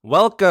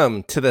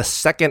Welcome to the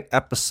second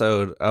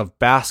episode of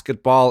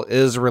Basketball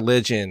is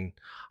Religion.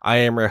 I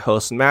am your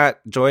host, Matt,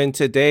 joined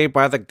today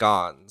by the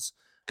Gons.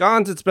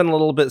 Gons, it's been a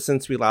little bit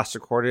since we last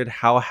recorded.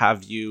 How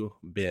have you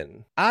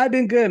been? I've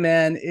been good,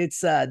 man. It's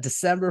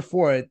December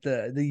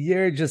 4th. The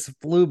year just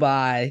flew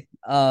by.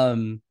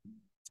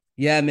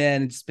 Yeah,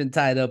 man, it's been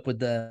tied up with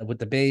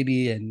the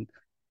baby and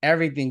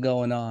everything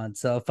going on.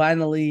 So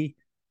finally,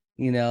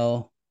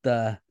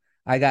 the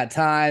I got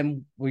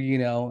time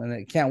and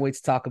I can't wait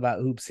to talk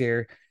about hoops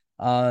here.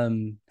 How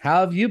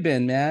have you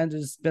been, man?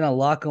 There's been a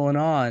lot going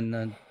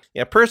on.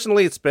 Yeah,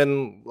 personally, it's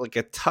been like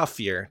a tough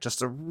year,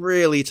 just a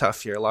really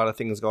tough year. A lot of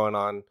things going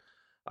on.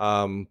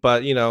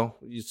 But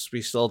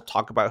we still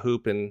talk about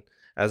hoop and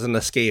as an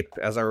escape,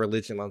 as our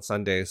religion on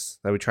Sundays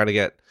that we try to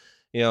get,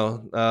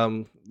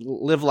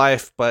 live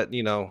life, but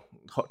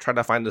try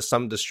to find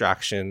some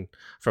distraction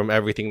from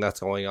everything that's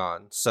going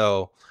on.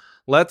 So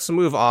let's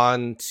move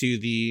on to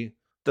the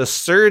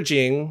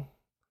surging.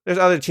 There's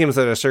other teams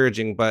that are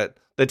surging, but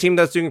the team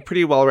that's doing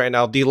pretty well right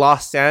now, the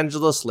Los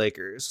Angeles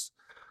Lakers.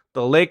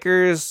 The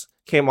Lakers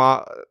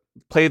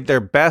played their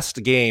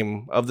best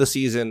game of the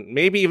season,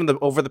 maybe even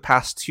over the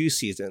past two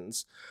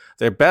seasons.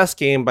 Their best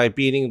game by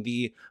beating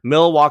the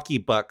Milwaukee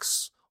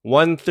Bucks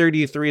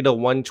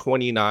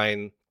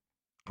 133-129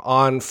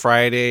 on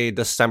Friday,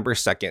 December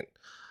 2nd.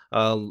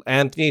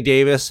 Anthony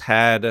Davis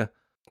had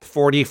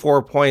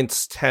 44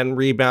 points, 10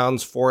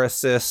 rebounds, 4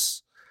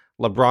 assists.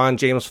 LeBron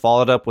James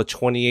followed up with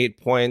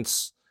 28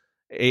 points,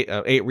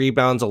 8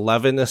 rebounds,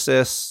 11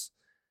 assists.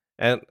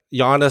 And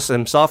Giannis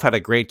himself had a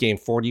great game,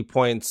 40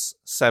 points,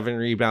 7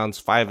 rebounds,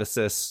 5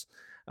 assists.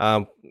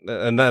 And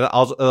then it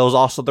was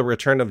also the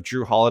return of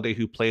Drew Holiday,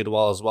 who played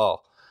well as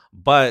well.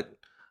 But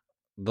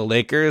the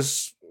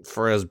Lakers,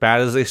 for as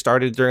bad as they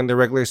started during the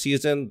regular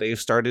season, they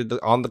started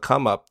on the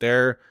come up.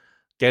 They're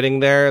getting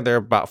there. They're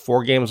about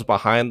 4 games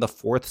behind the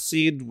 4th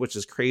seed, which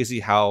is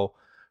crazy how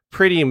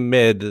pretty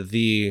mid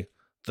the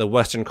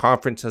Western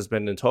Conference has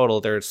been in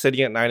total. They're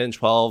sitting at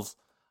 9-12.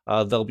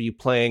 They'll be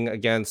playing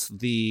against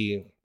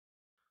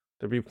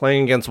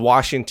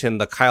Washington,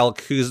 the Kyle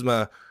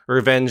Kuzma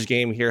revenge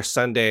game here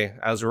Sunday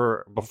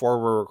before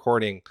we're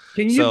recording.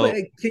 Can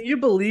you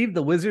believe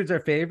the Wizards are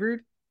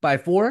favored by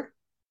 4?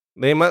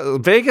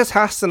 Vegas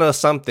has to know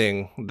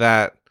something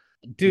that.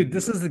 Dude,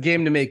 this is the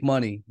game to make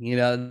money.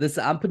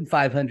 I'm putting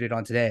 500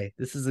 on today.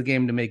 This is a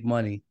game to make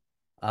money.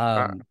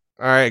 All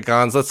right,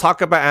 Gons. Let's talk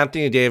about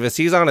Anthony Davis.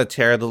 He's on a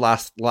tear the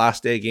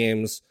last day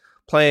games,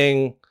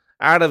 playing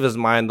out of his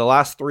mind. The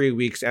last 3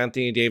 weeks,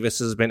 Anthony Davis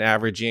has been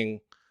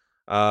averaging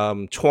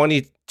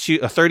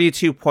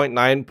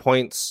 32.9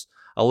 points,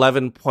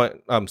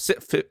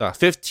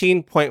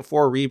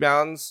 15.4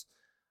 rebounds,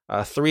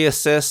 3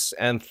 assists,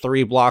 and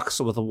 3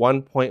 blocks with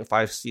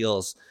 1.5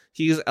 steals.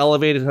 He's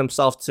elevated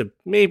himself to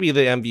maybe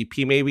the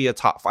MVP, maybe a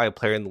top 5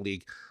 player in the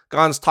league.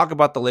 Gons, talk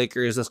about the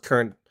Lakers, this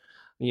current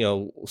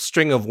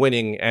string of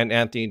winning, and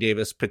Anthony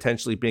Davis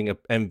potentially being an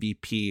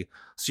MVP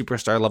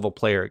superstar level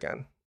player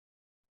again.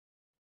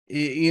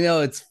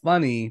 It's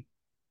funny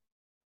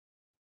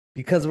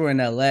because we're in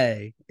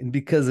LA, and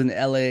because in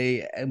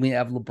LA we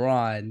have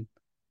LeBron.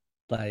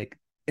 Like,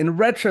 in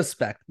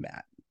retrospect,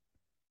 Matt,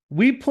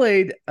 we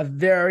played a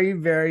very,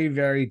 very,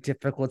 very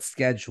difficult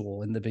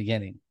schedule in the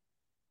beginning.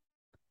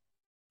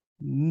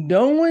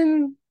 No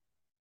one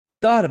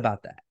thought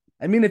about that.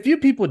 I mean, a few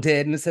people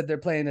did and said they're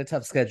playing a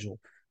tough schedule,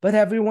 but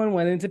everyone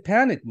went into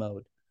panic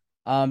mode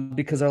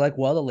because they're like,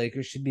 well, the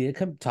Lakers should be a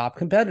top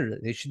competitor.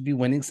 They should be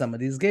winning some of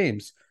these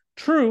games.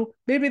 True,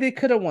 maybe they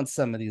could have won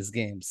some of these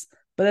games,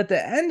 but at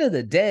the end of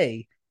the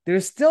day, they're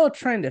still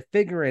trying to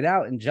figure it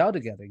out and gel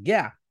together.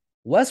 Yeah,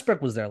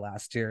 Westbrook was there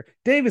last year.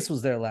 Davis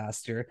was there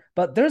last year,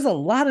 but there's a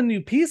lot of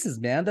new pieces,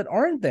 man, that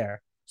aren't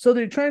there. So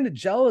they're trying to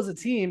gel as a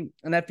team,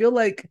 and I feel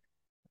like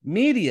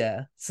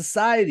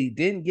society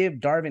didn't give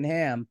Darvin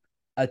Ham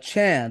a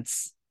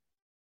chance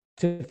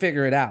to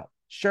figure it out.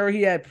 Sure,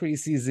 he had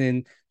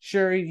preseason.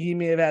 Sure, he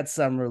may have had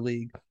summer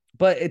league,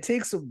 but it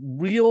takes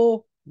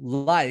real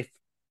life,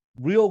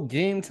 real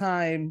game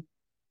time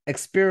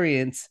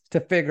experience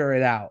to figure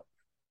it out.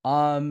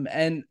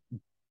 And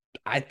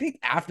I think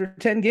after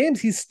 10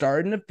 games, he's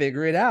starting to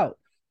figure it out.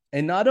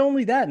 And not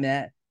only that,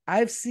 Matt,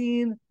 I've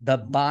seen the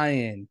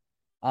buy-in.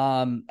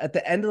 At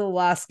the end of the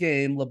last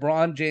game,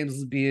 LeBron James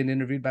was being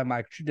interviewed by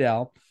Mike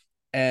Trudell,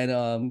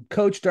 and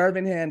Coach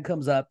Darvin Ham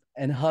comes up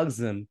and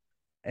hugs him,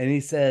 and he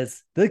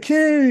says, "The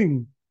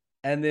King."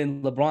 And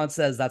then LeBron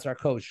says, "That's our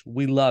coach.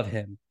 We love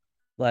him."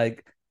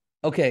 Like,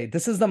 okay,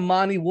 this is the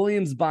Monty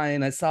Williams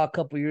buy-in I saw a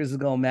couple years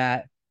ago,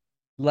 Matt.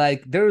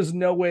 Like, there's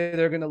no way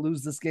they're going to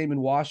lose this game in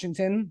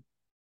Washington.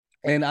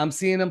 And I'm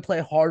seeing them play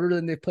harder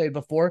than they've played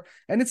before.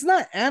 And it's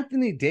not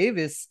Anthony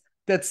Davis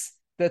that's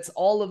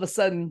all of a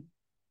sudden,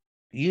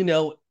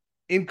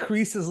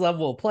 increase his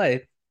level of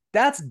play.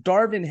 That's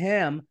Darvin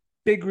Ham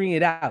figuring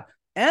it out.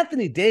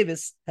 Anthony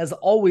Davis has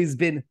always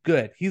been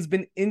good. He's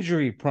been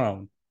injury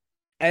prone.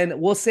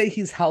 And we'll say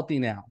he's healthy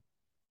now.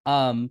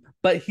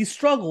 But he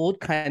struggled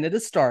kind of to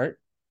start,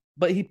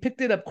 but he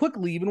picked it up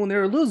quickly, even when they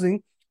were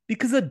losing,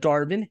 because of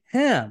Darvin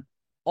Ham.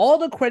 all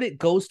the credit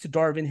goes to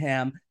Darvin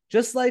Ham,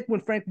 just like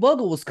when Frank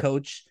Vogel was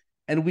coach,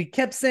 and we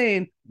kept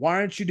saying, why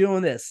aren't you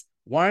doing this?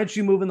 Why aren't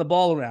you moving the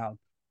ball around?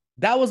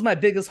 That was my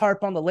biggest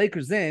harp on the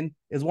Lakers then,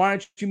 is why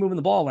aren't you moving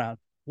the ball around?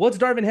 What's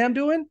Darvin Ham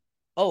doing?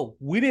 Oh,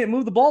 we didn't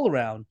move the ball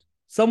around.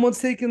 Someone's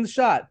taking the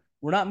shot.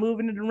 We're not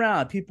moving it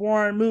around. People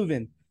aren't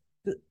moving.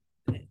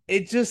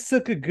 It just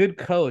took a good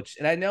coach.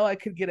 And I know I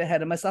could get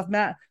ahead of myself,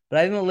 Matt, but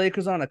I think the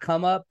Lakers are on a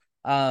come up.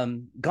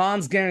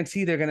 Gon's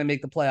guaranteed they're gonna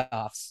make the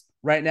playoffs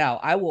right now.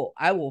 I will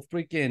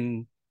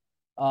freaking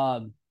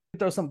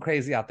throw something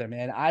crazy out there,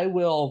 man. I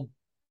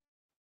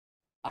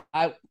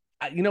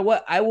you know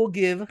what? I will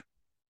give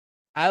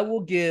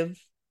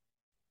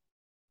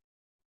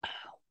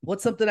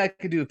what's something I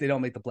could do if they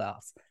don't make the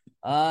playoffs?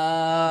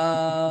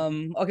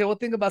 Okay, we'll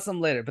think about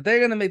something later, but they're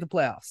gonna make the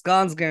playoffs.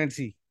 Gon's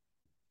guarantee.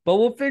 But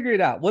we'll figure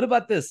it out. What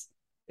about this?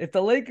 If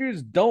the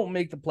Lakers don't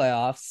make the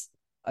playoffs,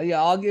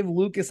 yeah, I'll give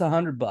Lucas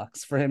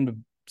 $100 for him to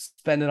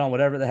spend it on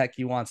whatever the heck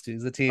he wants to.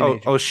 He's a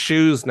teenager. Oh,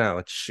 shoes now.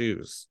 It's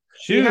shoes.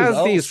 He Shoes. has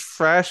Oh, these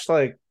fresh,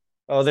 like,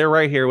 oh, they're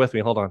right here with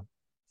me. Hold on.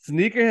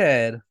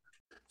 sneakerhead.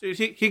 Dude,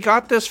 he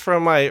got this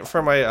from my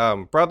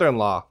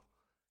brother-in-law.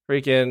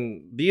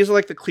 Freaking, these are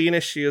like the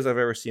cleanest shoes I've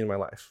ever seen in my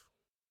life.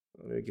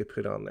 Let me get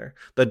put on there.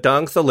 The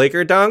dunks, the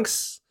Laker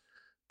dunks.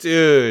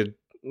 Dude,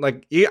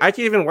 like, I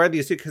can even wear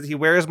these too because he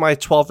wears my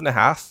 12 and a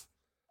half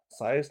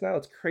size now.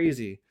 It's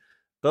crazy.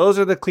 Those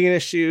are the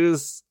cleanest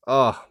shoes.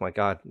 Oh my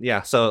god.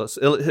 Yeah, so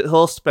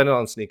he'll spend it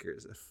on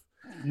sneakers.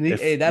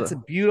 Hey, that's a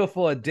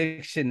beautiful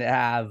addiction to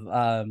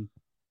have.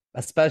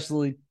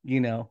 Especially,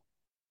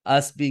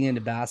 us being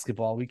into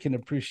basketball. We can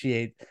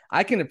appreciate.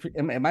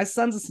 My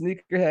son's a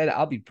sneakerhead.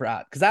 I'll be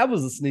proud because I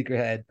was a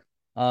sneakerhead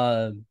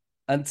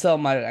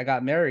until I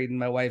got married, and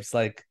my wife's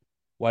like,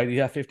 "Why do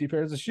you have 50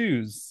 pairs of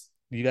shoes?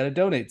 You got to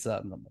donate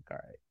something." I'm like, "All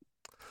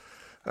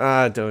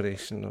right."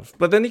 Donation of,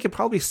 but then he could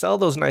probably sell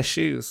those nice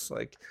shoes.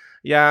 Like,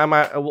 yeah,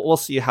 we'll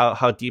see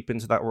how deep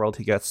into that world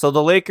he gets. So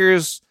the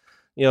Lakers,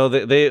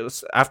 they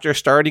after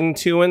starting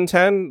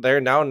 2-10,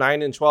 they're now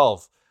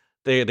 9-12.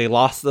 They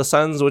lost to the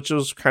Suns, which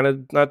was kind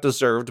of not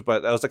deserved,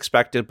 but that was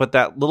expected. But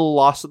that little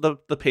loss of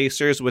the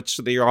Pacers, which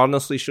they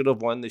honestly should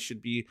have won, they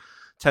should be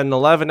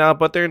 10-11 now.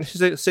 But they're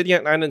sitting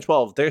at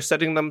 9-12. They're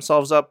setting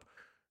themselves up,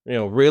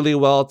 really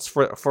well. It's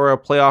for a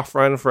playoff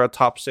run, for a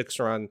top 6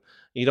 run.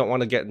 You don't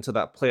want to get into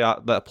that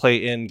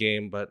play-in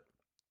game, but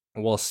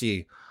we'll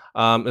see.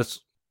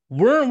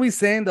 Weren't we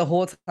saying the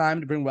whole time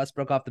to bring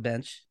Westbrook off the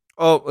bench?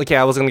 Oh, okay.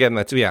 I was gonna get in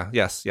that too. Yeah.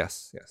 Yes.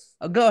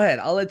 Go ahead.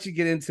 I'll let you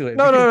get into it.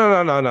 No.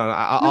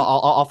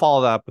 I'll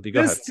follow that up with you. Go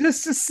ahead.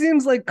 This just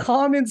seems like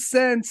common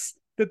sense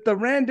that the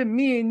random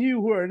me and you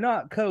who are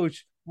not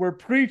coach were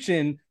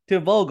preaching to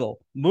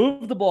Vogel.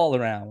 Move the ball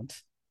around,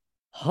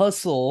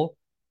 hustle,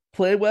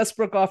 play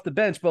Westbrook off the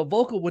bench, but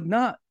Vogel would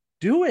not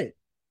do it.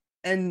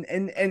 And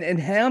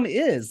Ham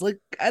is like,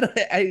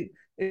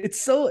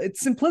 it's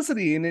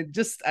simplicity, and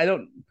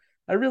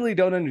I really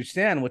don't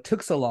understand what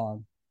took so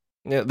long.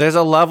 Yeah, there's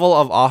a level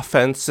of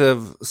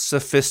offensive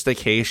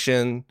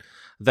sophistication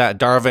that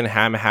Darvin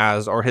Ham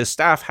has, or his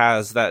staff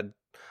has, that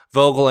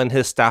Vogel and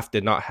his staff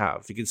did not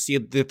have. You can see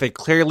that they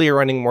clearly are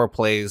running more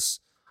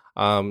plays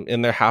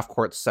in their half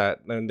court set,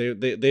 and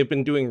they've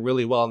been doing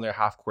really well in their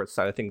half court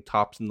set. I think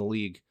tops in the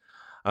league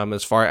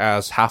as far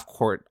as half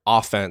court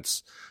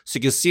offense. So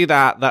you can see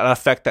that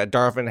effect that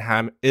Darvin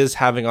Ham is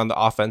having on the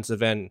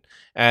offensive end.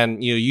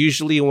 And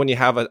usually when you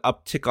have an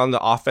uptick on the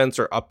offense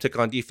or uptick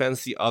on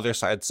defense, the other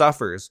side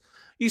suffers.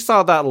 You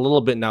saw that a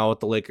little bit now with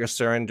the Lakers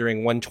surrendering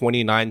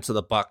 129 to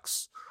the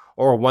Bucks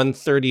or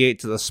 138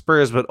 to the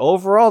Spurs, but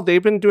overall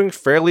they've been doing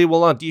fairly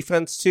well on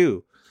defense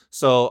too.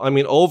 So I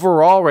mean,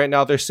 overall right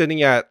now they're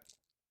sitting at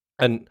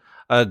an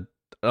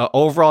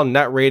overall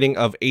net rating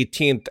of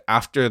 18th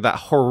after that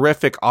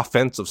horrific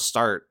offensive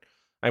start.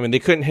 I mean, they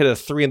couldn't hit a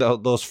 3 in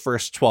those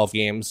first 12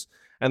 games,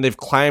 and they've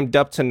climbed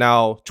up to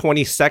now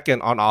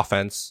 22nd on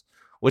offense,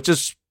 which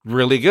is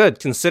really good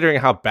considering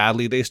how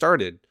badly they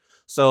started.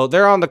 So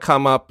they're on the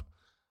come up.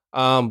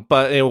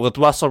 But with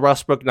Russell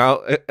Westbrook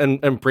now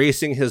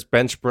embracing his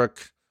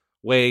benchbrook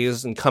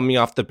ways and coming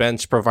off the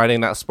bench,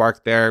 providing that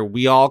spark there,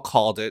 we all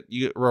called it.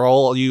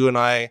 You and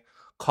I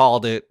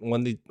called it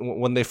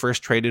when they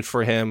first traded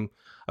for him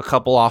a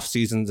couple off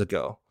seasons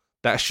ago.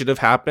 That should have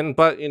happened,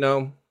 but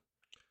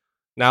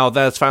now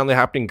that it's finally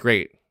happening,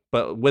 great.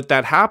 But with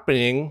that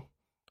happening,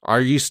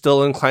 are you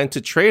still inclined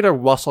to trade a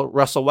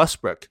Russell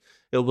Westbrook?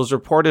 It was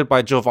reported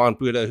by Jovan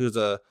Buddha, who's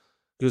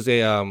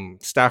a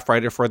staff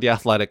writer for The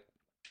Athletic,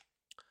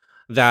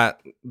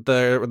 that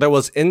there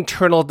was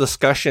internal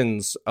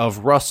discussions of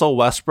Russell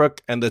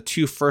Westbrook and the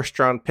 2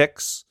 first-round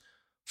picks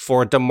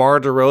for DeMar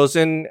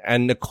DeRozan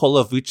and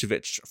Nikola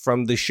Vucevic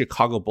from the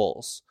Chicago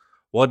Bulls.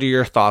 What are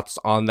your thoughts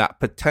on that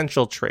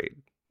potential trade?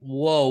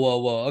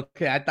 Whoa.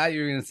 Okay, I thought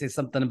you were gonna say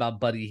something about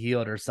Buddy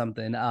Hield or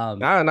something. No,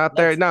 not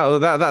there. No,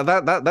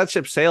 that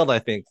ship sailed, I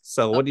think.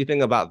 So what do you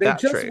think about that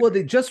trade? Well,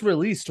 they just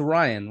released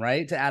Ryan,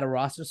 right, to add a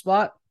roster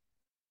spot.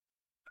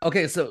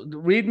 Okay, so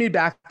read me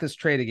back this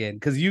trade again,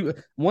 because you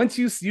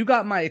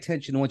got my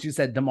attention once you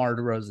said DeMar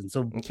DeRozan.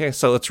 So Okay,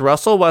 so it's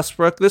Russell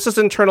Westbrook. This is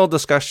internal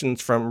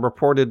discussions from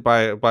reported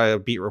by a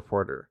beat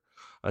reporter,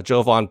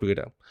 Joe Von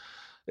Buda.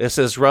 It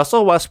says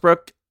Russell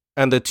Westbrook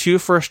and the 2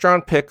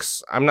 first-round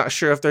picks. I'm not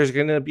sure if there's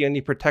going to be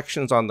any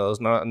protections on those,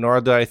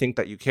 nor do I think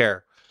that you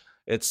care.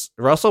 It's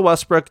Russell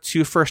Westbrook,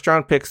 2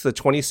 first-round picks, the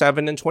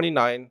 27 and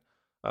 29,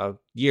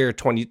 year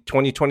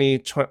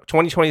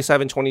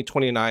 2027,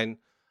 2029,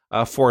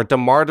 for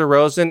DeMar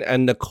DeRozan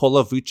and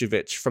Nikola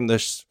Vucevic from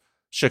the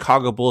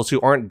Chicago Bulls, who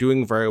aren't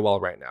doing very well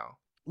right now.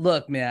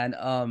 look, man,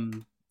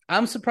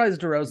 I'm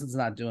surprised DeRozan's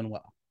not doing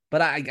well,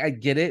 but I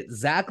get it.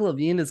 Zach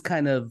LaVine is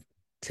kind of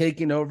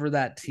taking over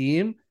that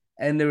team,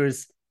 and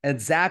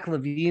Zach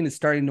LaVine is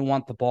starting to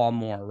want the ball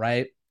more,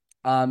 right?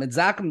 And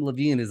Zach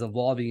LaVine is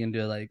evolving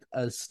into like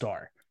a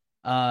star.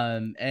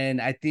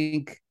 And I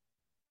think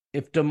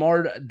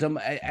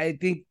I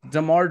think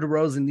DeMar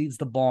DeRozan needs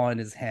the ball in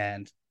his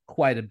hand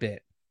quite a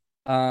bit,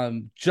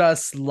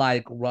 just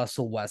like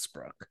Russell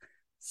Westbrook.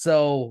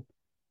 So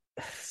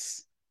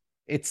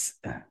it's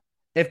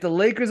if the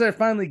Lakers are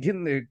finally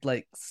getting their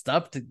like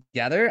stuff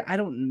together, I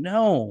don't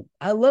know.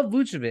 I love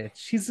Vucevic.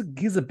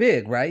 He's a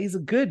big, right? He's a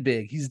good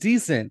big. He's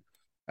decent.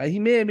 He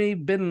may have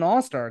been an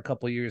all-star a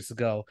couple years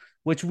ago,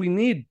 which we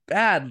need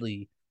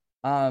badly.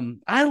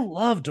 I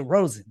love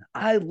DeRozan.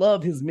 I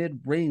love his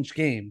mid-range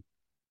game.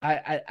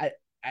 I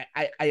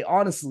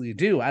honestly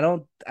do. I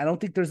don't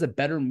think there's a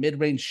better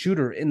mid-range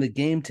shooter in the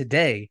game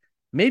today.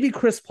 Maybe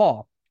Chris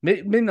Paul.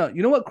 Maybe no.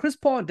 You know what? Chris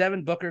Paul and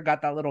Devin Booker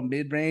got that little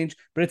mid-range,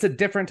 but it's a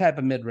different type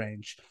of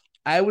mid-range.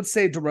 I would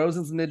say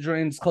DeRozan's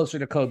mid-range is closer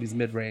to Kobe's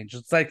mid-range.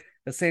 It's like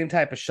the same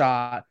type of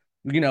shot,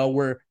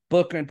 where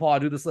Booker and Paul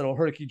do this little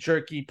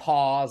herky-jerky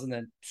pause and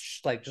then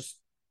like just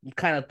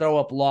kind of throw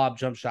up lob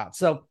jump shot.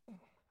 So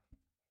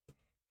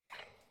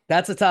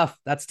that's tough.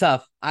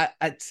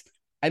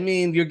 I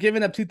mean, you're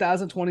giving up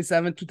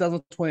 2027,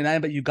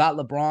 2029, but you got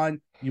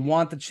LeBron. You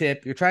want the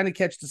chip. You're trying to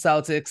catch the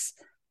Celtics.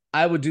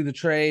 I would do the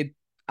trade.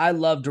 I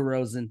love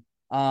DeRozan.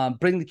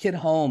 Bring the kid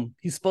home.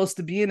 He's supposed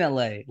to be in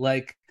LA.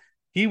 Like,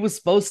 he was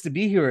supposed to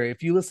be here.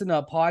 If you listen to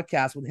a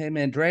podcast with him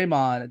and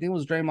Draymond, I think it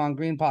was Draymond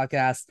Green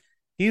podcast,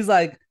 he's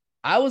like,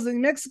 I was in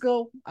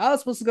Mexico. I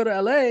was supposed to go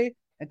to LA.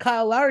 And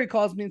Kyle Lowry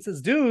calls me and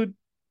says, dude,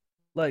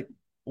 like,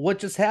 what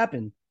just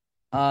happened?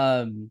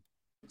 So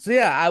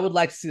yeah, I would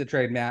like to see the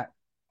trade, Matt.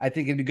 I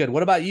think it'd be good.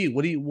 What about you?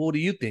 What do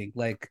you think?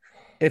 Like,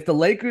 if the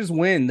Lakers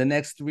win the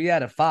next 3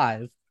 out of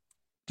 5,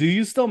 do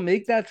you still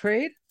make that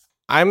trade?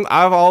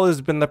 I've always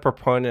been the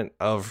proponent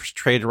of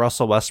trade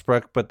Russell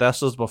Westbrook, but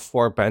this was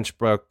before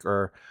Benchbrook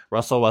or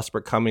Russell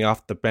Westbrook coming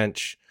off the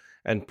bench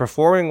and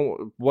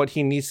performing what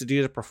he needs to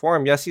do to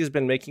perform. Yes, he's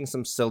been making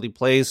some silly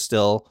plays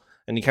still,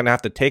 and you kind of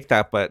have to take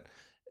that. But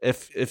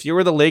if you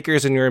were the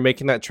Lakers and you were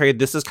making that trade,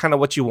 this is kind of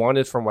what you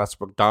wanted from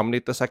Westbrook: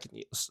 dominate the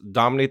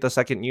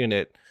second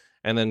unit,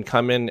 and then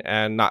come in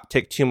and not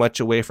take too much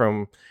away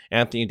from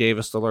Anthony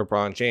Davis or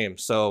LeBron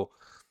James. So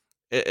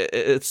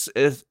it's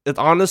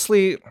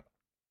honestly,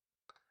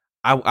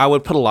 I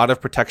would put a lot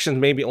of protections,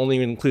 maybe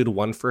only include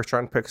 1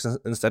 first-round pick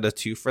instead of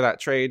 2 for that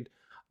trade,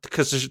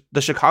 because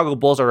the Chicago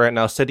Bulls are right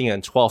now sitting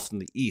at 12th in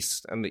the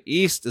East, and the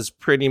East is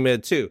pretty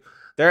mid too.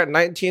 They're at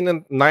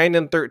 9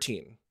 and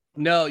 13.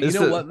 No, you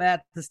know what,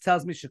 Matt? This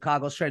tells me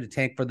Chicago's trying to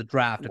tank for the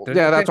draft.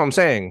 That's what I'm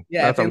saying.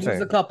 Yeah, if they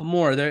lose a couple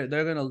more, they're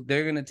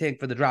gonna tank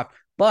for the draft.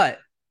 But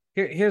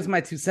here's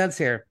my 2 cents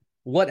here.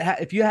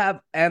 If you have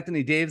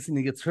Anthony Davis and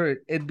he gets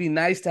hurt? It'd be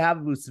nice to have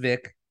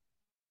Vucevic.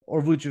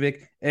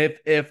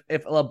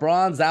 If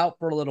LeBron's out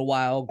for a little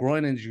while,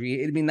 groin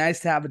injury, it'd be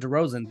nice to have a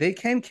DeRozan. They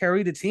can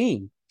carry the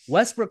team.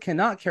 Westbrook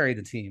cannot carry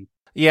the team.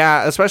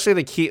 Yeah,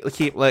 especially to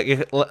keep like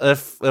if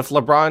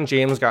LeBron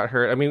James got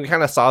hurt. I mean, we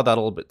kind of saw that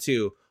a little bit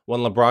too.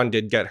 When LeBron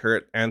did get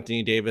hurt,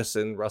 Anthony Davis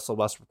and Russell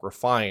Westbrook were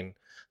fine.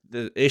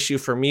 The issue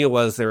for me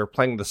was they were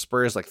playing the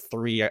Spurs like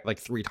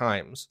three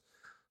times.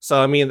 So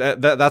I mean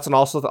that's an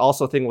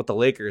also thing with the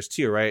Lakers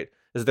too, right?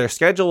 Is their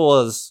schedule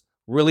was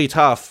really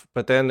tough,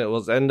 but then it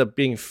was end up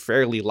being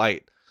fairly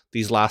light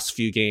these last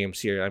few games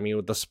here. I mean,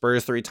 with the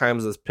Spurs 3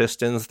 times, the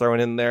Pistons thrown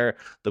in there,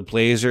 the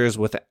Blazers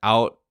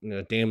without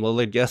Dame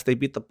Lillard. Yes, they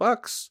beat the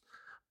Bucks,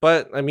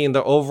 but I mean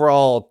the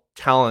overall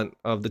talent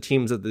of the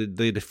teams that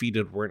they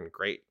defeated weren't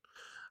great.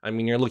 I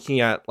mean, you're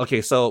looking at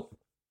so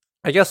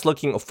I guess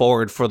looking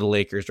forward for the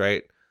Lakers,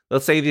 right?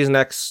 Let's say these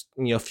next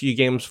few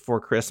games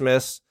before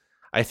Christmas,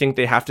 I think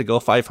they have to go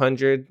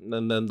 500,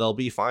 and then they'll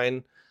be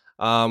fine.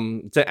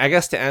 I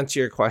guess to answer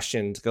your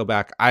question, to go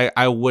back,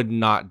 I would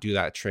not do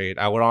that trade.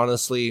 I would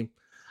honestly,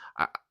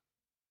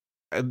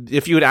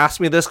 if you had asked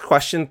me this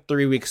question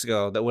 3 weeks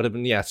ago, that would have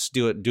been yes,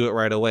 do it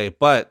right away.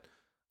 But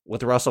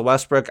with Russell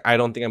Westbrook, I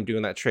don't think I'm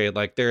doing that trade.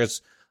 Like,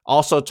 there's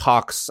also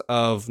talks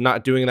of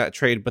not doing that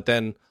trade, but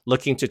then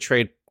looking to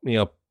trade,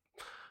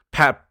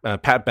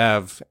 Pat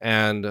Bev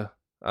and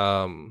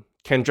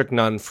Kendrick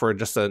Nunn for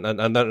just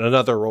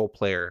another role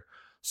player.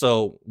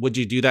 So would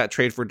you do that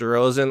trade for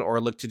DeRozan,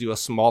 or look to do a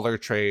smaller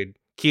trade,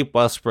 keep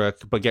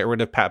Westbrook, but get rid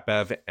of Pat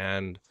Bev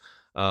and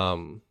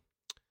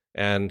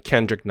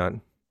Kendrick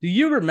Nunn? Do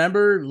you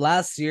remember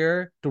last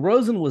year?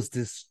 DeRozan was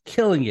just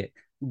killing it.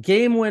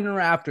 Game winner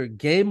after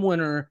game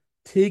winner,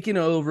 taking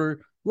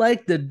over.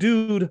 Like the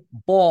dude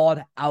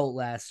balled out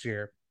last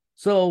year.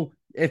 So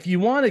if you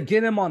want to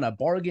get him on a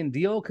bargain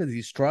deal because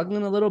he's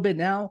struggling a little bit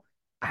now,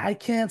 I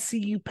can't see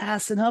you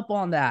passing up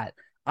on that.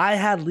 I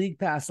had League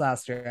Pass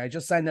last year. I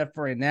just signed up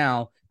for it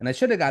now, and I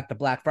should have got the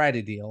Black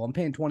Friday deal. I'm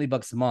paying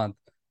 $20 a month,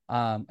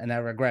 and I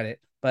regret it.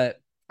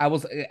 But I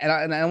was,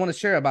 and I want to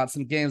share about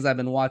some games I've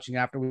been watching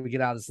after we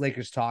get out of this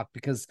Lakers talk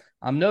because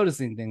I'm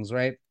noticing things,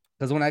 right?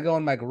 Because when I go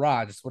in my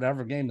garage, it's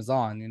whatever game is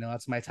on,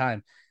 that's my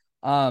time.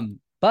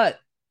 But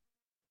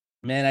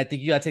man, I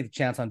think you gotta take the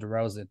chance on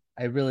DeRozan.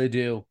 I really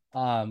do.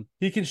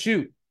 He can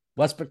shoot.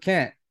 Westbrook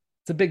can't.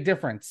 It's a big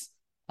difference.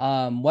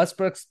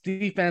 Westbrook's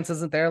defense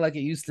isn't there like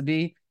it used to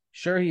be.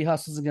 Sure, he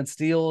hustles against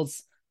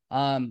steals.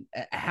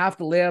 Half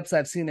the layups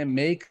I've seen him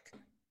make,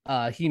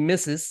 he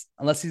misses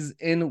unless he's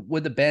in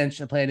with the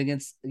bench and playing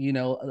against,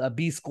 a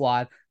B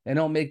squad. They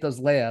don't make those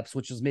layups,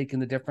 which is making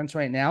the difference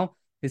right now.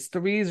 His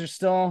threes are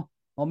still,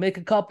 I'll make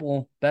a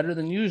couple better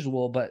than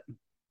usual, but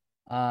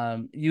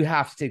you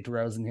have to take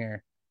DeRozan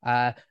here.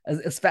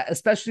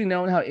 Especially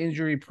knowing how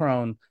injury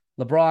prone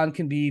LeBron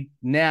can be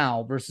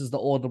now versus the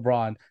old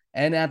LeBron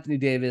and Anthony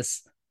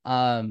Davis.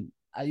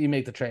 You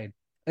make the trade.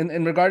 And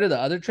in regard to the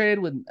other trade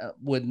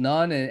with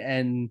Nunn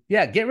and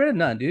yeah, get rid of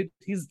Nunn, dude.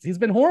 He's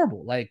been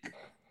horrible. Like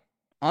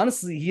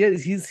honestly, he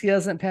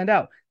hasn't panned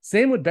out.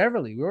 Same with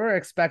Beverly. We were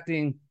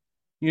expecting,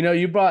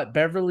 you brought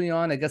Beverly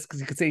on, I guess,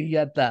 because you could say he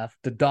had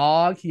the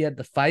dog, he had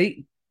the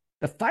fight.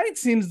 The fight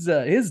seems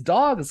his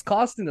dog is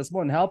costing us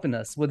more than helping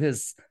us with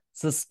his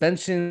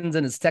suspensions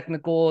and his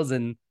technicals,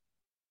 and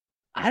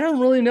I don't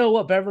really know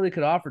what Beverly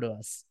could offer to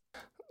us.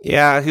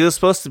 Yeah, he was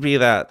supposed to be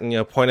that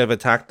point of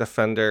attack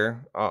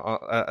defender,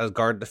 a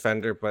guard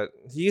defender, but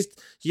he's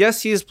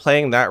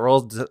playing that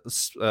role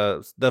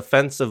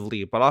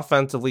defensively, but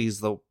offensively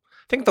he's I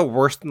think the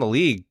worst in the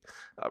league,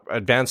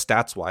 advanced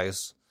stats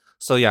wise.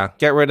 So yeah,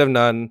 get rid of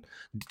Nunn.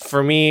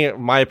 For me,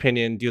 my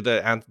opinion, do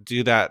that.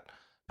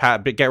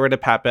 Get rid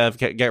of Pat Bev,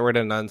 get rid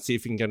of Nunn, see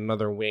if you can get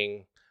another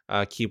wing.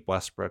 Keep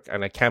Westbrook,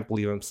 and I can't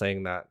believe I'm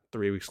saying that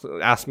 3 weeks.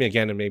 Ask me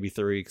again in maybe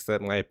 3 weeks, that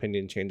my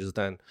opinion changes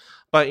then.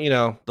 But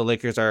the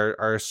Lakers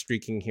are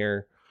streaking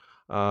here.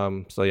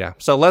 So yeah.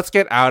 So let's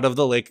get out of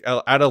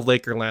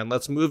Lakerland.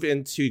 Let's move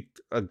into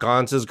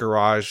Gonz's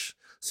garage.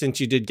 Since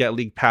you did get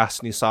League Pass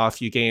and you saw a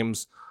few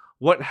games,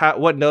 what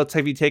notes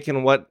have you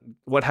taken? What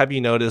have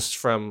you noticed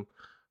from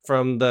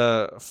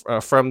the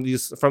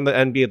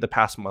NBA the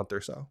past month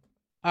or so?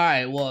 All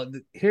right. Well,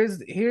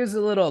 here's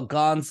a little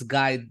Gonz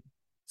guide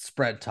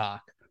spread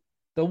talk.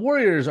 The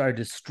Warriors are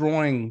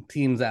destroying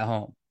teams at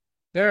home.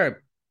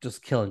 They're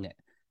just killing it.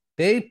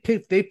 They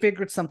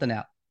figured something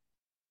out.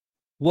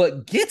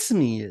 What gets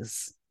me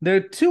is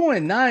they're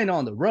 2-9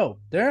 on the road.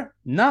 They're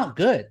not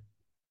good.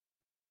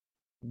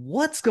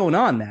 What's going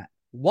on, Matt?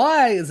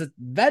 Why is a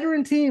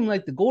veteran team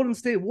like the Golden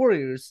State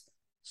Warriors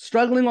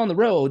struggling on the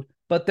road,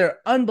 but they're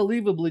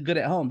unbelievably good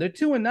at home? They're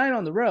 2-9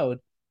 on the road,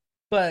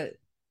 but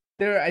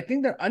I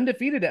think they're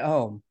undefeated at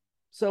home.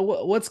 So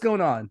what's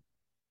going on?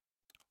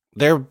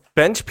 Their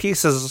bench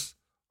pieces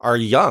are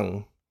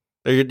young.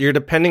 You're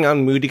depending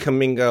on Moody,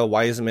 Kuminga,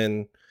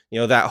 Wiseman,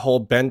 that whole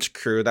bench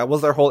crew. That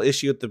was their whole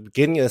issue at the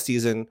beginning of the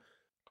season,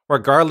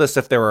 regardless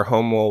if they were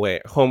home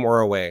or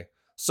away.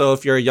 So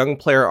if you're a young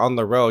player on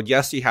the road,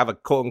 yes, you have a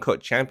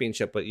quote-unquote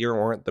championship, but you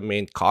weren't the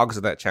main cogs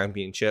of that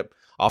championship.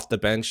 Off the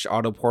bench,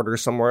 Otto Porter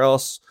somewhere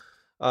else,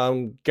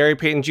 Gary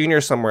Payton Jr.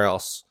 somewhere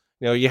else.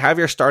 You have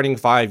your starting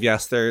five.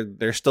 Yes,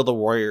 they're still the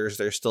Warriors.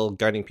 They're still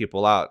gunning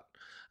people out.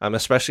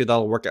 Especially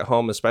that'll work at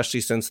home, especially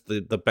since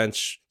the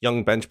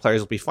young bench players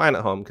will be fine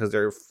at home because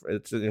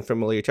it's in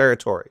familiar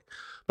territory.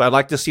 But I'd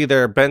like to see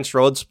their bench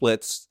road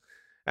splits,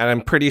 and I'm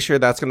pretty sure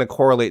that's going to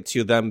correlate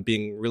to them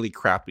being really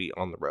crappy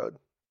on the road.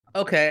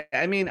 Okay,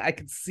 I mean, I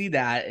could see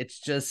that. It's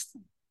just,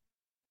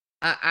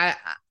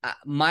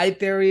 my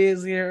theory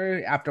is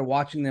here after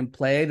watching them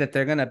play that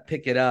they're going to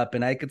pick it up,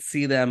 and I could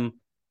see them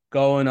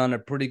going on a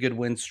pretty good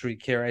win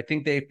streak here. I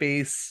think they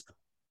face,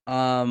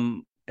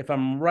 if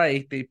I'm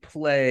right, they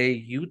play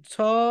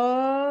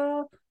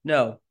Utah.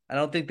 No, I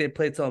don't think they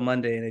play till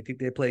Monday, and I think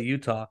they play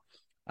Utah.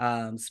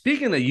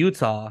 Speaking of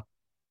Utah,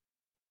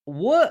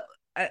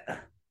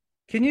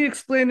 can you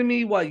explain to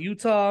me why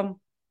Utah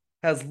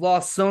has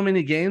lost so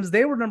many games?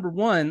 They were number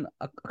one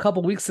a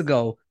couple weeks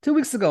ago, 2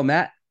 weeks ago,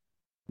 Matt.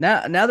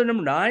 Now they're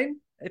number 9,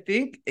 I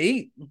think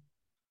 8.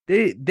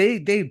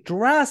 They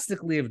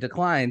drastically have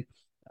declined.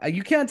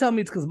 You can't tell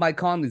me it's because Mike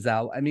Conley's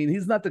out. I mean,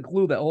 he's not the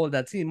glue that holds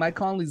that team. Mike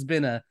Conley's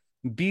been a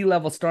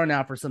B-level star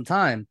now for some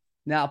time.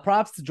 Now,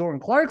 props to Jordan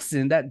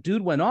Clarkson. That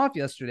dude went off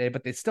yesterday,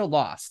 but they still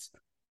lost.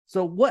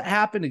 So what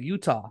happened to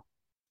Utah?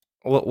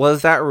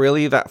 Was that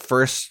really that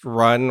first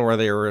run where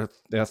they were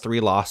 3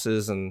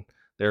 losses and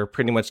they were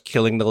pretty much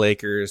killing the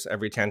Lakers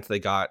every chance they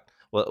got?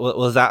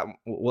 Was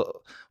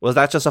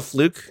that just a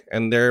fluke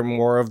and they're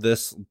more of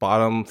this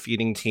bottom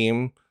feeding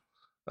team?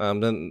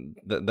 Then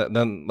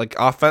like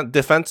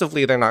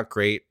defensively they're not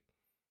great.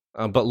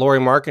 But Lauri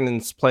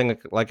Markkanen's playing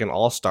like an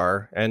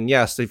all-star, and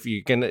yes, if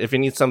you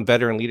need some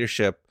veteran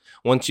leadership,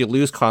 once you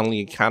lose Conley,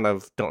 you kind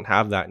of don't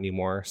have that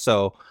anymore.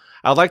 So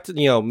I'd like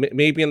to,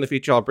 maybe in the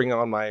future I'll bring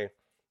on my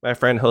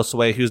friend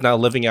Josue, who's now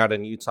living out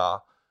in Utah,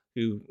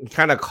 who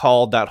kind of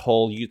called that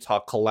whole Utah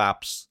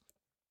collapse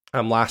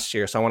last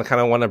year. So I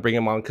want to bring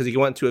him on because he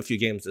went to a few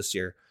games this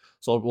year.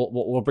 So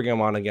we'll bring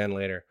him on again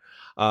later.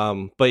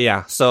 But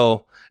yeah,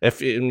 so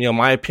if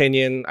my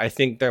opinion, I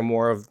think they're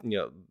more of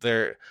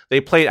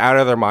they played out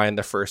of their mind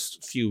the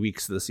first few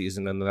weeks of the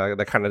season, and they're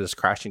kind of just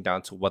crashing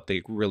down to what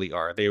they really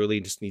are. They really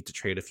just need to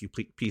trade a few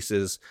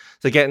pieces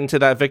to get into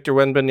that Victor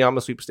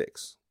Wembanyama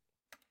sweepstakes.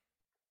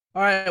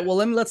 All right, well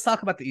let's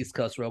talk about the East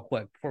Coast real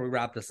quick before we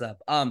wrap this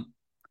up.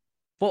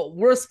 But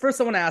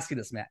first I want to ask you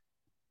this, Matt.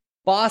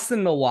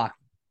 Boston, Milwaukee.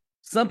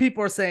 Some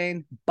people are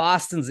saying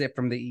Boston's it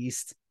from the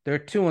East. They're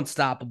too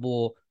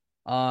unstoppable.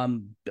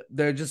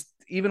 They're just,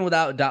 even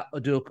without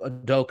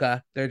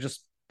Udoka, they're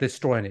just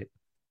destroying it.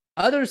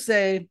 Others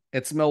say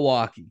it's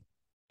Milwaukee.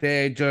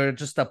 They're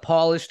just a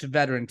polished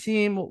veteran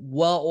team,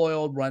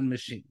 well-oiled run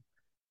machine.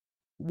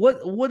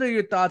 What are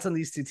your thoughts on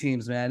these two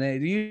teams, man?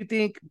 Do you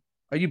think,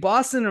 are you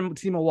Boston or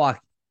Team Milwaukee?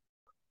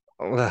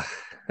 Are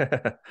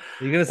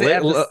you gonna say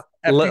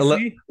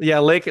FTC? Yeah,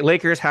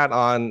 Lakers hat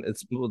on.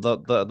 It's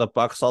the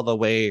Bucks all the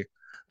way.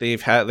 They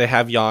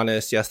have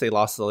Giannis. Yes, they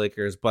lost to the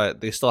Lakers,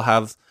 but they still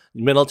have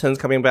Middleton's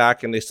coming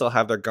back, and they still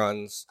have their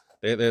guns.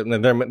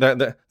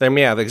 They're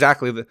yeah,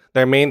 exactly.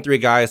 Their main three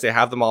guys, they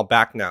have them all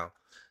back now.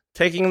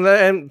 Taking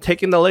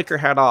the Laker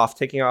hat off,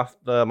 taking off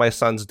my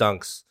son's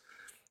dunks.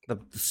 The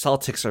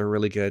Celtics are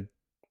really good.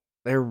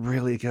 They're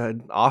really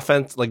good.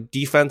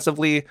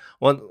 Defensively.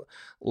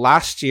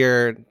 Last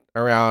year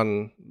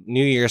around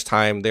New Year's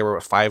time, they were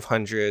at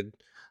 500.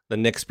 The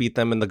Knicks beat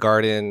them in the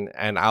Garden,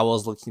 and I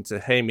was looking to,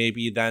 hey,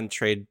 maybe you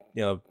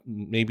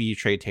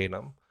trade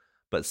Tatum.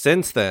 But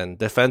since then,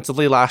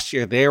 defensively last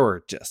year, they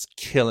were just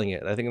killing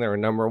it. I think they were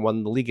number one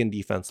in the league in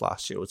defense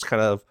last year, which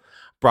kind of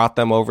brought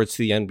them over to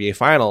the NBA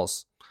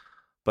Finals.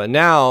 But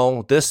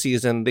now, this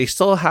season, they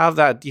still have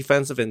that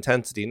defensive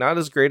intensity. Not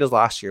as great as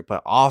last year,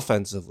 but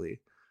offensively.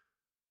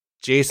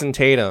 Jason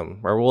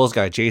Tatum, our Wolves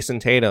guy, Jason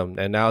Tatum,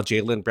 and now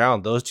Jaylen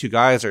Brown. Those two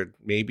guys are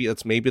maybe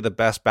the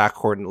best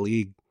backcourt in the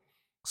league,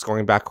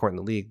 scoring backcourt in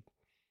the league.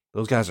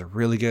 Those guys are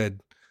really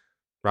good.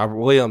 Robert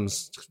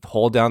Williams,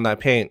 hold down that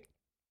paint.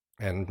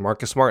 And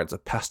Marcus Smart's a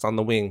pest on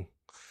the wing.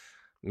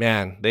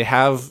 Man, they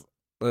have,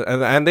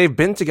 and they've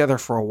been together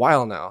for a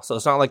while now. So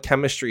it's not like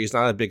chemistry is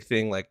not a big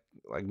thing. Like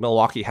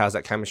Milwaukee has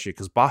that chemistry,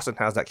 because Boston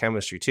has that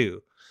chemistry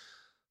too.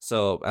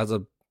 So as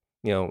a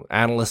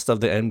analyst of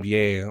the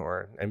NBA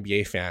or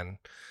NBA fan,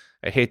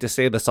 I hate to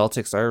say the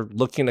Celtics are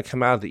looking to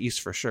come out of the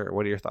East for sure.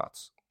 What are your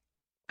thoughts?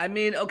 I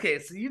mean, okay,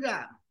 so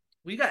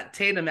we got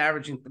Tatum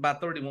averaging about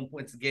 31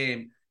 points a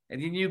game,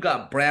 and then you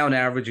got Brown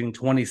averaging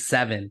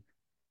 27.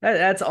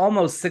 That's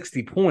almost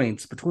 60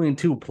 points between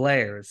two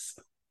players.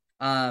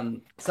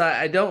 So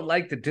I don't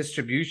like the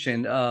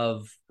distribution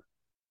of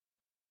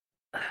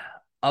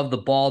the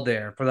ball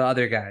there for the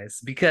other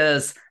guys,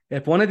 because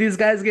if one of these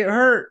guys get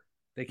hurt,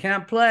 they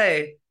can't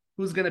play.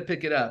 Who's going to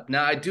pick it up?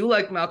 Now, I do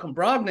like Malcolm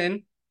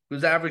Brogdon,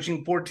 who's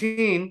averaging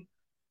 14.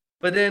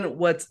 But then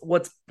what's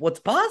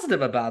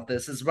positive about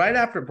this is right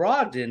after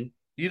Brogdon,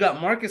 you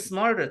got Marcus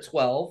Smart at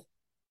 12.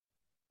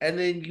 And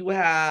then you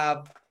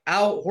have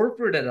Al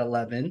Horford at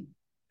 11.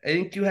 I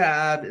think you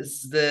have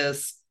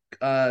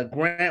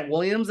Grant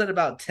Williams at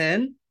about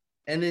 10.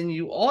 And then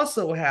you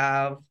also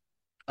have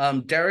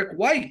Derek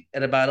White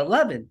at about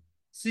 11.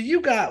 So you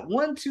got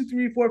 1, 2,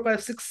 3, 4,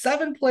 5, 6,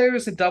 7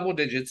 players in double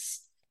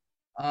digits.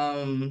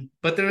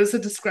 But there is a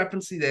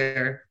discrepancy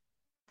there.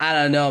 I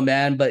don't know,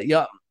 man. But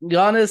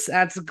Giannis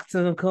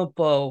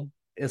Antetokounmpo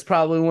is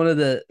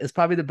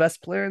probably the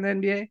best player in the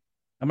NBA.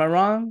 Am I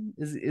wrong?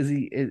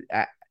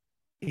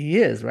 He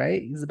is,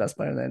 right? He's the best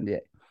player in the NBA.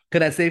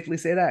 Could I safely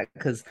say that?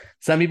 Because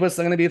some people are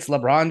still going to be it's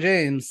LeBron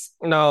James.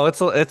 No, it's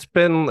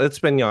been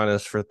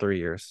Giannis for 3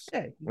 years.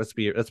 Hey, let's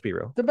be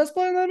real. The best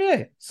player in the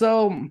NBA.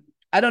 So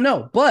I don't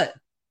know, but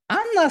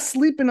I'm not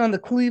sleeping on the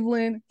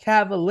Cleveland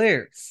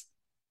Cavaliers.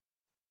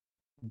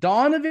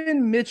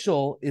 Donovan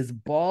Mitchell is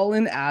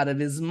balling out of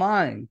his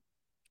mind.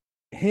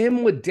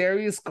 Him with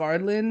Darius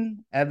Garland,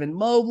 Evan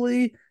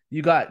Mobley.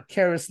 You got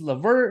Karis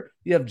LeVert.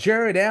 You have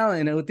Jared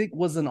Allen, who I think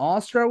was an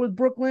all-star with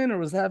Brooklyn or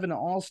was having an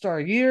all-star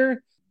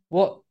year.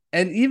 Well,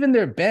 and even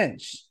their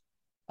bench,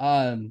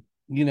 they're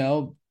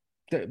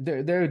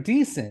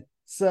decent.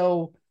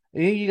 So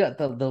you got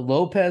the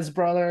Lopez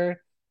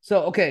brother.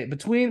 So okay,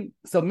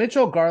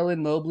 Mitchell,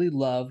 Garland, Mobley,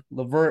 Love,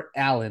 LeVert,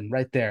 Allen,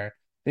 right there.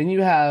 Then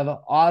you have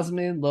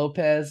Osman,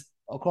 Lopez,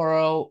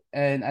 Okoro,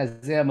 and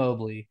Isaiah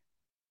Mobley.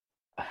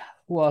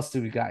 Who else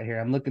do we got here?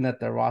 I'm looking at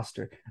their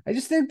roster. I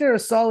just think they're a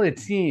solid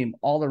team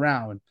all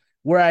around,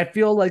 where I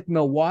feel like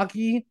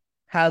Milwaukee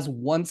has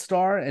 1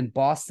 star and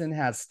Boston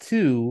has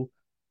 2.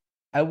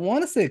 I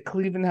want to say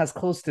Cleveland has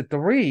close to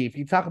 3 if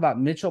you talk about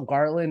Mitchell,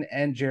 Garland,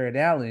 and Jared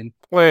Allen.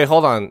 Wait,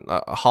 hold on.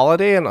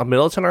 Holiday and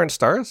Middleton aren't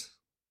stars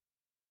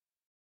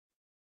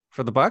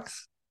for the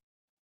Bucks?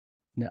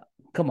 No,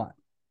 come on.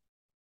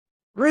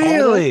 Holiday,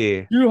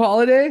 Really? Drew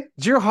Holiday.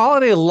 Drew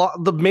Holiday,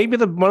 maybe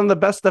the one of the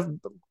best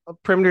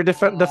perimeter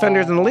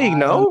defenders in the league. I don't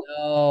No.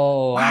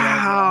 know. I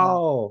don't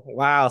know.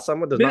 Wow.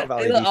 Someone does not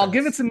value I'll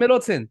give it defense. to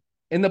Middleton.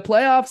 In the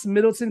playoffs,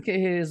 Middleton can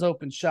hit his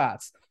open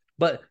shots.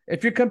 But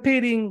if you're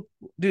competing,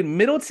 dude,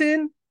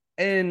 Middleton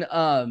and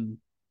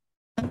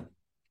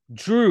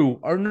Drew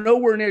are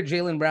nowhere near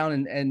Jaylen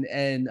Brown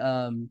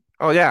and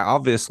Oh yeah,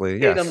 obviously,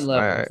 Tatum yes. I levels,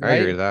 I agree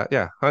right? with that.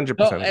 Yeah, So 100%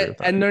 agree with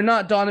that. and they're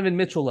not Donovan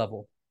Mitchell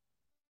level,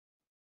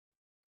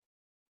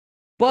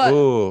 but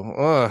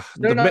Ooh,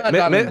 they're the not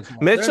Donovan Mitchell.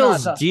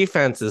 Mitchell's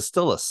defense is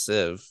still a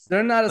sieve.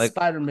 They're not a Like,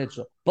 Spider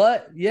Mitchell.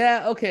 But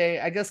yeah, okay.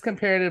 I guess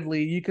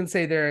comparatively, you can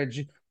say they're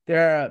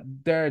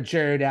a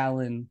Jared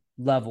Allen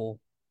level,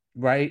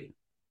 right?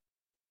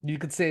 You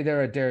could say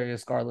they're a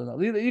Darius Garland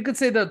level. You could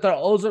say that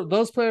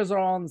those players are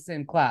all in the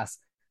same class.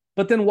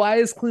 But then why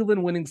is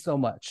Cleveland winning so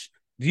much?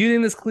 Do you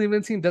think this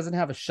Cleveland team doesn't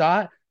have a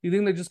shot? Do you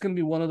think they're just going to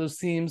be one of those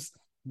teams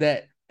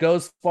that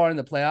goes far in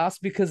the playoffs?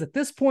 Because at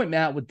this point,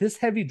 Matt, with this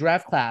heavy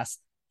draft class,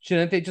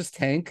 shouldn't they just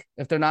tank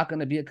if they're not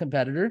going to be a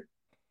competitor?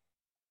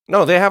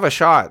 no, they have a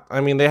shot.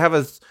 I mean, they have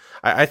a.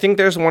 I think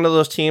there's one of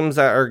those teams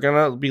that are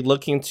gonna be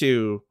looking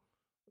to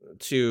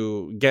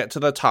get to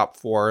the top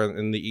four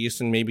in the East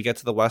and maybe get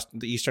to the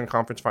Eastern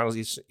Conference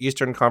Finals,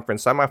 Eastern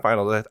Conference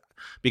semifinals,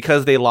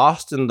 because they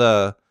lost in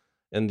the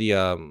in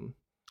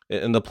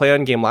the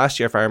play-in game last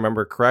year, if I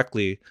remember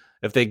correctly.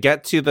 If they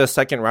get to the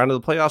second round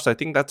of the playoffs, I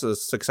think that's a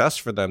success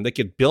for them. They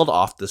could build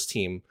off this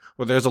team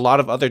where there's a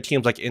lot of other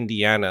teams like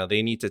Indiana.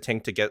 They need to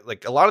tank to get,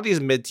 like, a lot of these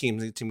mid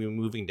teams need to be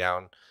moving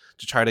down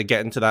to try to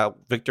get into that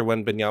Victor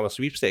Wembanyama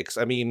sweepstakes.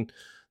 I mean,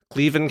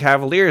 Cleveland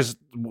Cavaliers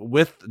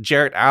with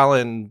Jarrett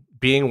Allen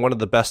being one of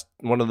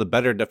the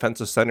better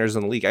defensive centers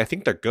in the league, I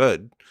think they're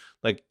good.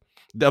 Like,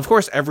 of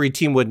course, every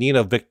team would need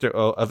a Victor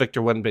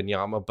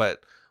Wembanyama,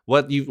 but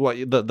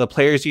the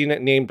players you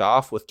named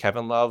off with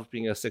Kevin Love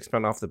being a six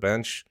man off the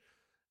bench,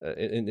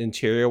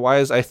 interior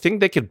wise, I think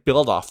they could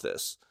build off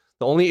this.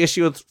 The only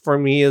issue for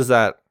me is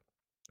that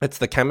it's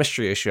the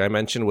chemistry issue I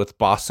mentioned with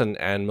Boston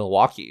and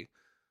Milwaukee.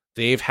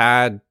 They've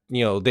had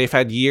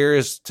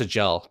years to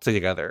gel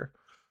together,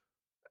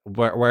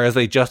 whereas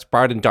they just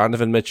brought in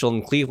Donovan Mitchell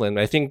in Cleveland.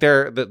 I think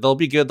they'll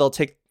be good. They'll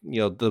take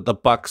the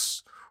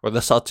Bucks or the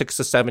Celtics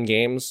to 7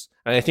 games,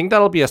 and I think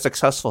that'll be a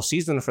successful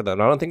season for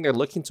them. I don't think they're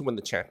looking to win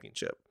the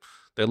championship.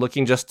 They're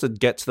looking just to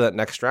get to that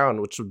next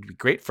round, which would be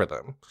great for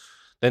them.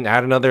 Then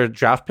add another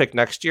draft pick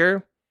next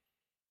year,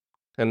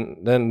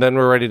 and then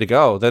we're ready to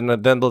go. Then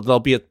they'll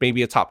be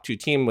maybe a top 2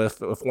 team. If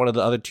one of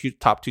the other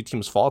top 2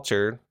 teams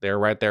falter, they're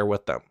right there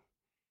with them.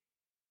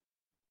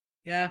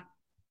 Yeah,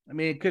 I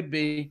mean, it could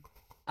be.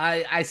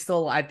 I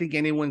think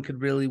anyone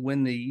could really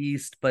win the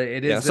East, but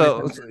it Yeah. is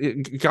going to So,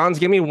 come to Johns,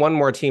 give me one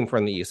more team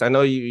from the East. I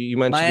know you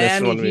mentioned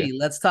this Miami one. Heat.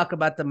 Let's talk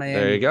about the There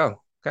Miami you Heat.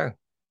 go. Okay.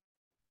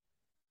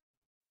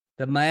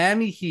 The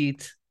Miami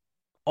Heat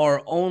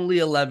are only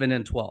 11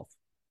 and 12,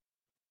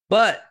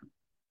 but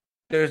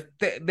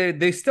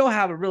they still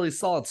have a really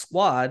solid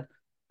squad.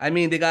 I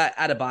mean, they got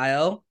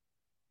Adebayo.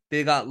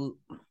 They got,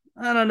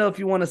 I don't know if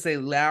you want to say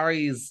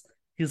Larry's,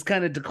 he's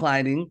kind of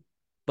declining,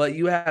 but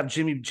you have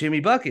Jimmy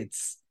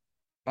Buckets.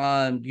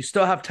 You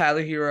still have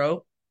Tyler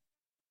Hero.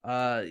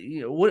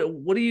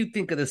 What do you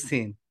think of this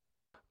team?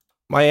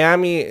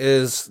 Miami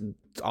is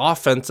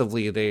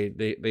offensively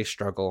they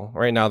struggle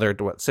right now. They're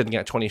sitting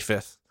at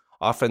 25th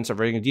offensive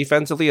rating.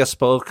 Defensively, a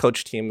spoiled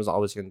coach team is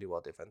always going to do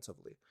well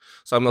defensively.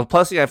 So I'm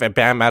plus you have a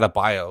Bam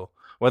Adebayo.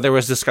 Where there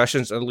was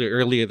discussions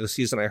earlier this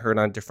season, I heard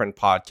on different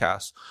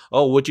podcasts.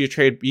 Oh, would you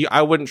trade?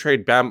 I wouldn't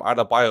trade Bam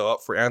Adebayo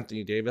up for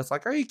Anthony Davis.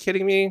 Like, are you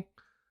kidding me?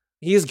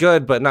 He's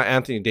good, but not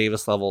Anthony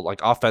Davis level,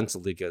 like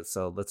offensively good.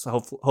 So let's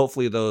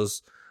hopefully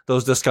those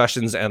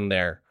discussions end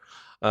there.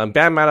 Bam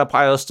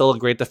Adebayo is still a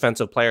great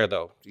defensive player,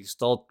 though. He's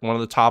still one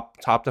of the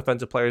top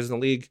defensive players in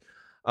the league.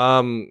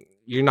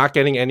 You're not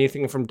getting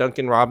anything from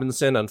Duncan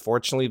Robinson.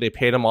 Unfortunately, they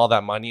paid him all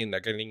that money, and they're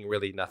getting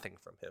really nothing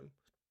from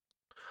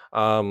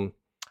him.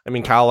 I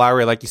mean, Kyle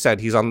Lowry, like you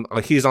said, he's on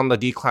the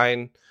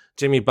decline.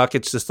 Jimmy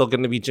Buckets is still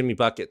going to be Jimmy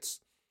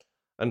Buckets.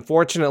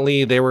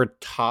 Unfortunately, they were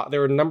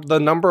the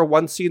number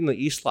 1 seed in the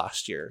East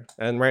last year,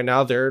 and right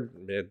now they're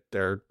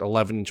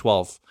 11 and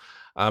 12.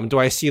 Do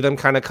I see them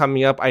kind of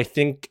coming up? I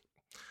think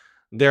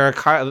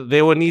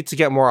they would need to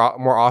get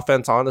more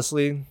offense.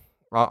 Honestly,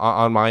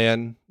 on my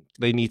end,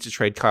 they need to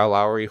trade Kyle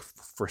Lowry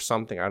for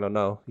something. I don't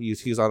know.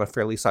 He's on a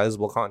fairly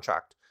sizable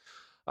contract.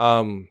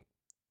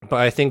 But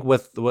I think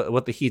with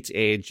the Heat's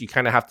age, you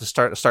kind of have to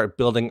start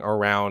building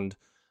around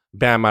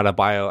Bam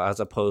Adebayo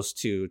as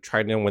opposed to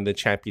trying to win the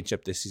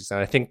championship this season.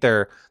 I think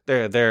their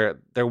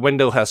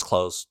window has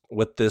closed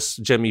with this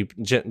Jimmy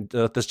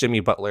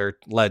Butler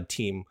led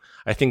team.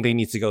 I think they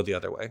need to go the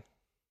other way.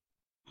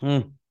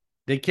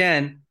 They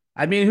can.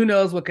 I mean, who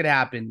knows what could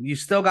happen? You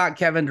still got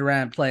Kevin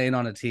Durant playing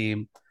on a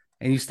team,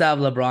 and you still have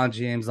LeBron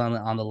James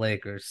on the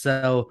Lakers.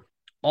 So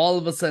all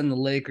of a sudden, the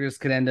Lakers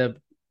could end up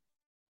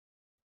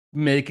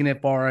making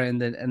it far,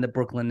 and the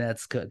Brooklyn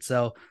Nets could.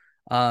 So,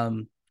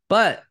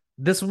 but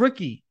this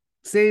rookie,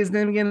 Say his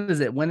name again. Is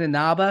it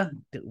Wenenaba?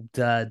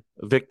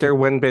 Victor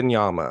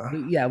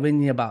Wembanyama. Yeah,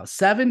 when you about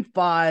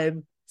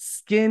 7'5",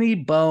 skinny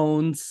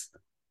bones.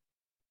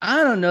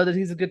 I don't know that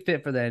he's a good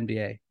fit for the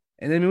NBA.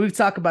 And I mean, we've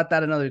talked about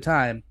that another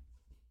time.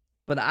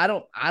 But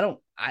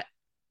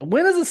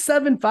when has a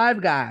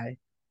 7'5" guy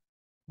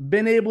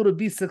been able to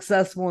be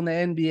successful in the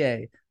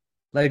NBA?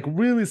 Like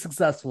really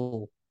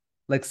successful,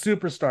 like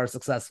superstar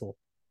successful.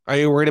 Are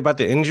you worried about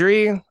the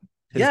injury?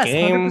 His Yes,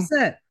 game?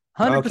 100%.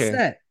 Okay.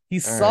 100%.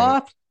 He's All right.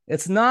 soft.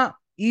 It's not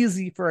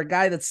easy for a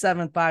guy that's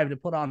 7'5" to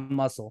put on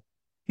muscle.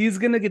 He's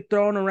gonna get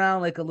thrown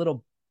around like a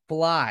little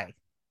fly.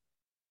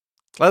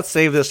 Let's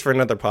save this for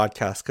another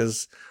podcast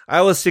because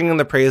I was singing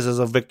the praises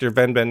of Victor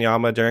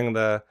Wembanyama during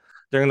the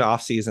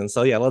off season.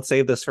 So yeah, let's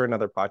save this for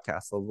another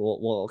podcast. So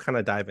we'll kind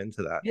of dive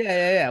into that.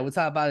 Yeah. We'll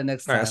talk about it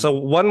next All right. time. So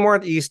one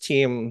more East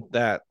team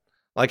that,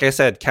 like I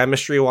said,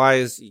 chemistry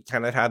wise, you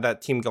kind of had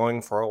that team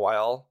going for a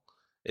while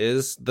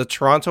is the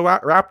Toronto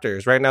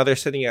Raptors. Right now they're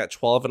sitting at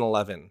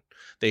 12-11.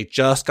 They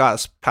just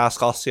got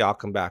Pascal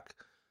Siakam back.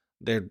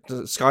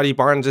 Scotty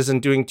Barnes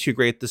isn't doing too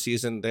great this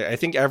season. I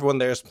think everyone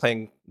there is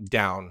playing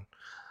down.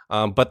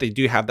 But they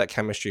do have that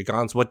chemistry.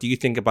 Gons, what do you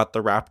think about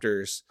the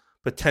Raptors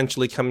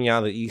potentially coming out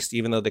of the East,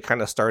 even though they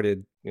kind of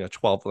started,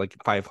 12, like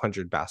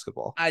 500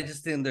 basketball? I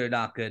just think they're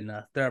not good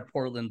enough. They're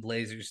Portland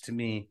Blazers to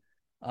me.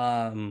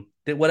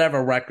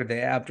 Whatever record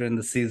they have during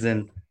the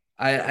season,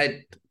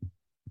 I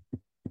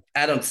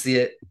I don't see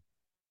it.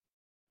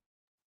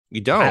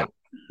 You don't.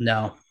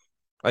 No.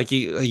 Like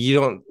you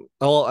don't.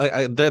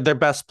 Well, their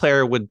best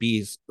player would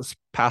be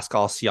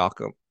Pascal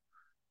Siakam.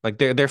 Like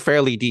they're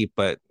fairly deep,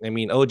 but I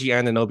mean OG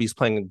Anunoby's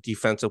playing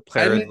defensive I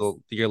player of mean,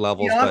 the year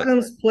levels, but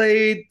Siakam's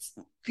played.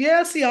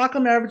 Yeah,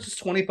 Siakam averages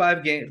 25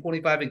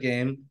 a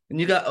game, and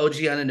you got OG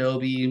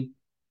Anunoby,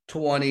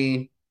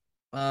 20.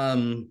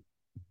 Um,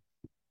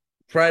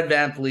 Fred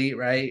VanVleet,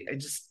 right?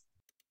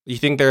 you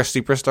think they're a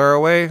superstar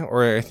away,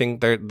 or I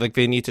think they're like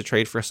they need to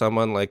trade for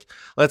someone like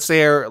let's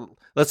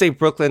say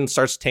Brooklyn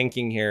starts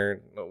tanking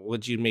here.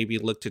 Would you maybe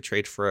look to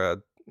trade for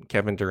a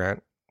Kevin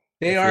Durant?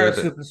 They If are you're a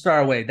the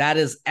superstar away. That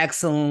is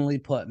excellently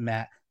put,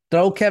 Matt.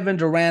 Throw Kevin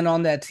Durant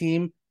on that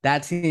team.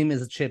 That team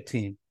is a chip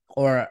team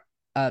or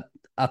a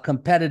a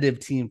competitive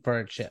team for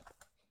a chip.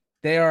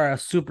 They are a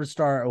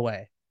superstar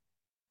away.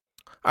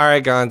 All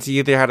right, Gons, you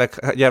either had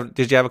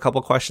did you have a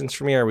couple questions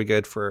for me? Or are we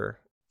good for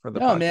the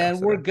No, podcast man,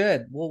 we're today?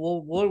 good.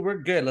 We're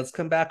good. Let's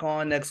come back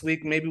on next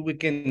week. Maybe we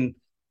can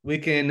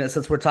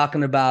since we're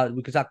talking about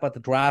we could talk about the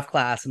draft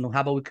class and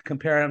how about we could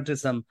compare them to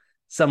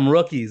some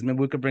rookies. Maybe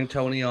we could bring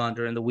Tony on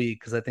during the week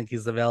because I think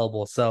he's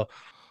available. So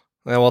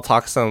And we'll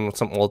talk some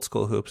old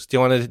school hoops. Do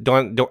you want to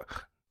do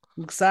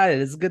I'm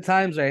excited. It's good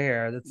times right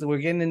here. We're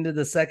getting into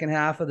the second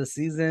half of the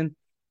season.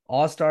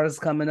 All Stars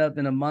coming up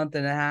in a month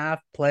and a half.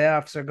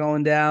 Playoffs are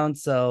going down.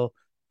 So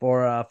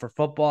for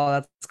football,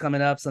 that's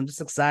coming up. So I'm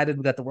just excited.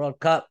 We got the World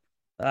Cup.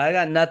 I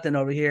got nothing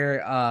over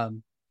here.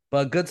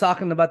 But good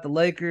talking about the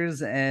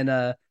Lakers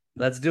and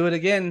let's do it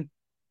again.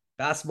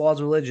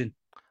 Basketball's religion.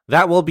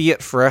 that will be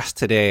it for us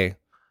today.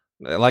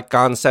 Like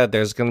Gon said,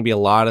 there's going to be a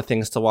lot of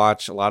things to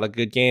watch, a lot of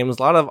good games,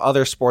 a lot of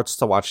other sports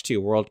to watch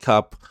too. World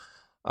Cup.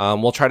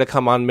 We'll try to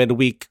come on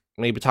midweek,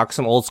 maybe talk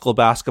some old school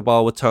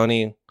basketball with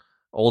Tony.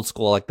 Old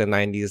school, like the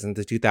 90s and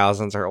the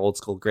 2000s are old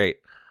school. Great.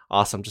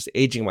 Awesome. Just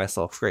aging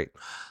myself. Great.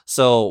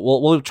 So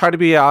we'll try to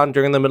be on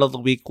during the middle of the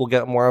week. We'll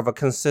get more of a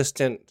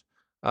consistent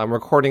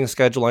recording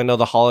schedule. I know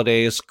the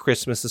holidays,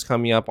 Christmas is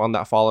coming up on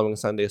that following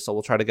Sunday. So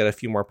we'll try to get a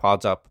few more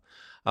pods up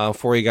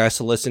for you guys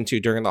to listen to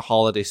during the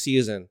holiday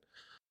season.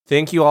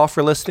 Thank you all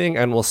for listening,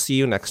 and we'll see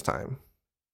you next time.